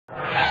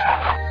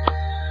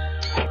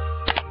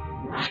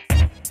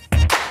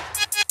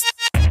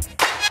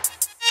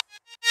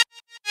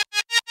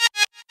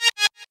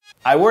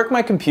I work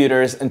my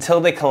computers until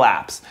they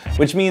collapse,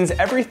 which means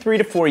every 3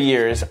 to 4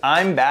 years,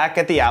 I'm back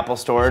at the Apple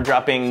Store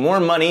dropping more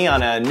money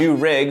on a new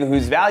rig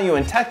whose value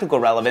and technical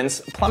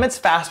relevance plummets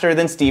faster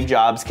than Steve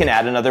Jobs can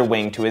add another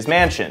wing to his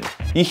mansion.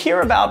 You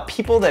hear about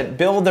people that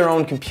build their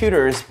own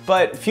computers,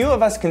 but few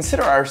of us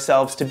consider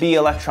ourselves to be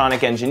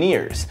electronic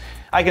engineers.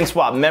 I can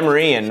swap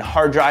memory and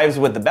hard drives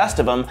with the best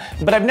of them,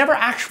 but I've never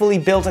actually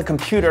built a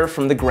computer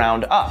from the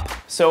ground up.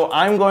 So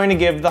I'm going to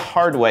give the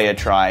hard way a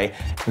try.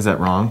 Is that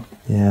wrong?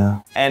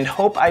 Yeah. And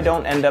hope I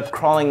don't end up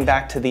crawling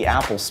back to the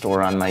Apple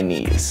Store on my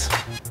knees.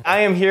 I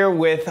am here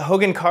with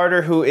Hogan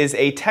Carter, who is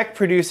a tech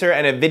producer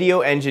and a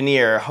video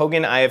engineer.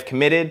 Hogan, I have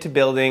committed to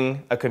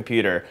building a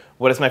computer.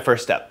 What is my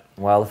first step?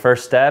 Well, the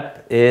first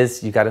step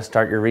is you got to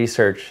start your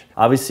research.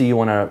 Obviously, you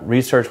want to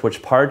research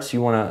which parts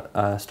you want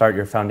to start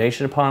your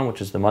foundation upon,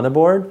 which is the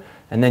motherboard,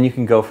 and then you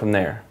can go from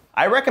there.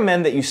 I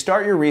recommend that you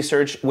start your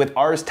research with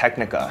Ars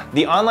Technica.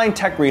 The online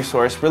tech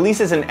resource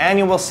releases an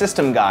annual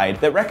system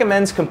guide that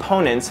recommends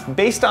components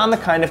based on the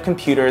kind of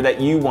computer that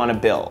you want to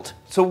build.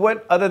 So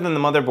what, other than the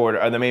motherboard,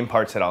 are the main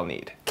parts that I'll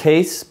need?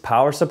 Case,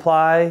 power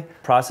supply,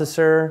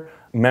 processor,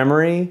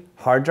 memory,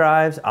 hard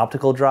drives,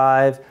 optical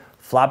drive,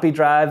 floppy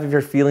drive if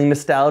you're feeling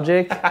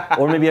nostalgic,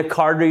 or maybe a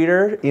card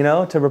reader, you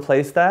know, to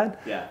replace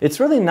that. Yeah. It's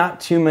really not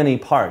too many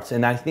parts,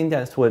 and I think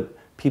that's what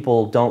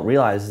people don't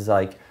realize is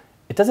like,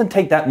 it doesn't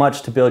take that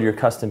much to build your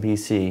custom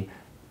PC.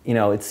 You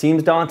know, it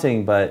seems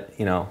daunting, but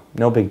you know,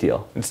 no big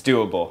deal. It's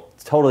doable.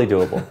 It's totally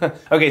doable.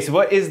 Okay, so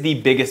what is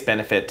the biggest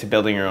benefit to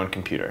building your own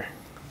computer?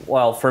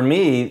 Well, for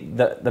me,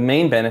 the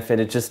main benefit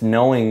is just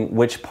knowing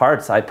which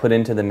parts I put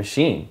into the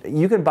machine.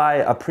 You can buy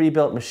a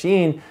pre-built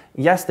machine.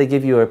 Yes, they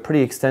give you a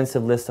pretty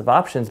extensive list of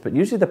options, but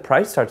usually the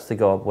price starts to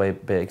go up way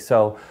big.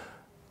 So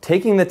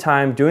taking the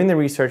time, doing the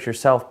research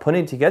yourself,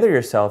 putting it together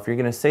yourself, you're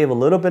gonna save a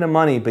little bit of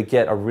money, but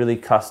get a really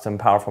custom,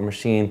 powerful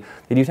machine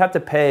that you'd have to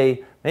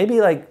pay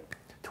maybe like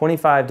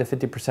 25 to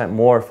 50%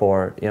 more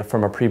for, you know,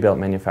 from a pre-built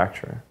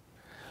manufacturer.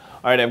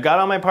 All right, I've got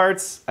all my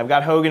parts. I've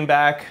got Hogan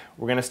back.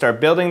 We're gonna start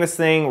building this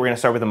thing. We're gonna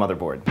start with the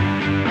motherboard.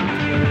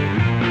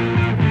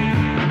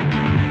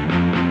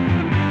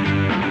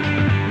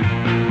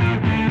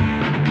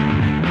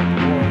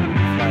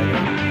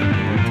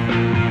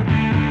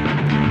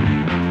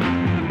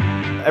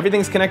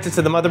 Everything's connected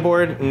to the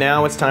motherboard.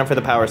 Now it's time for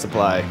the power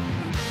supply.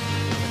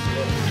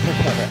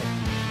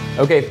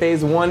 Okay,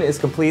 phase 1 is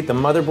complete. The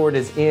motherboard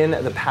is in,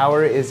 the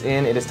power is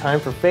in. It is time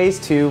for phase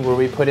 2, where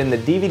we put in the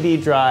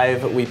DVD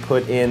drive, we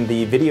put in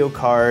the video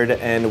card,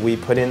 and we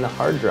put in the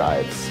hard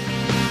drives.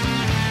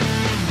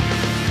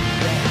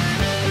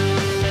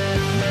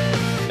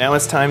 Now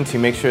it's time to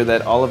make sure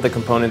that all of the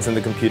components in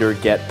the computer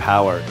get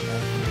power.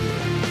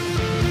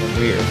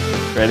 Weird.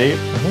 Ready?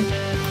 Mm-hmm.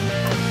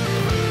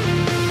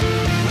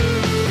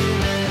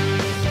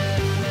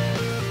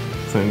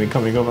 Something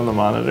coming up on the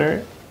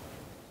monitor.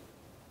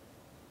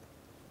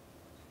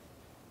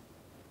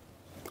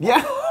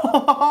 Yeah,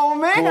 oh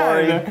man!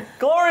 Glory,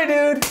 glory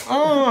dude!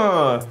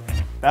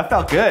 That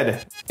felt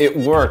good. It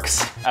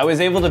works. I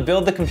was able to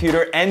build the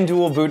computer and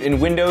dual boot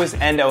in Windows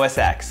and OS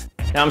X.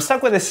 Now I'm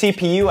stuck with a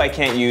CPU I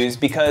can't use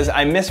because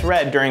I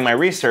misread during my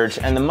research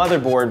and the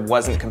motherboard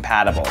wasn't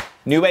compatible.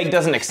 Newegg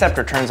doesn't accept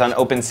returns on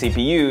open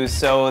CPUs,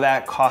 so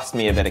that cost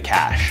me a bit of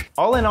cash.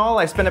 All in all,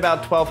 I spent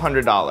about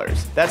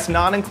 $1,200. That's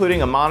not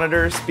including a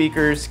monitor,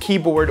 speakers,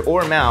 keyboard,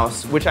 or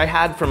mouse, which I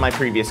had from my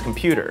previous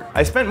computer.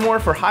 I spent more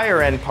for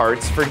higher end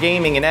parts for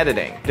gaming and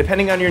editing.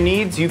 Depending on your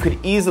needs, you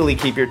could easily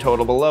keep your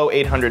total below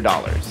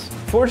 $800.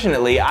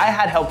 Fortunately, I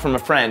had help from a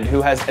friend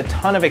who has a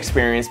ton of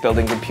experience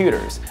building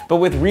computers. But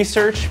with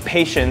research,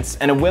 patience,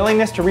 and a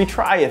willingness to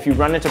retry if you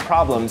run into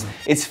problems,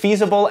 it's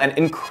feasible and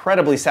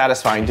incredibly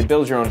satisfying to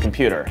build your own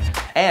computer.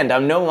 And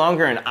I'm no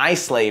longer an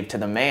slave to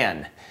the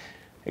man.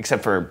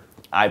 Except for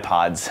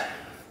iPods,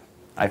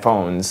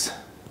 iPhones,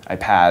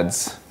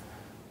 iPads,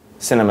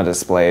 cinema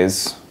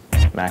displays,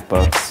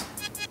 MacBooks,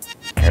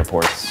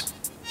 airports,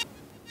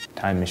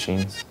 time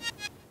machines.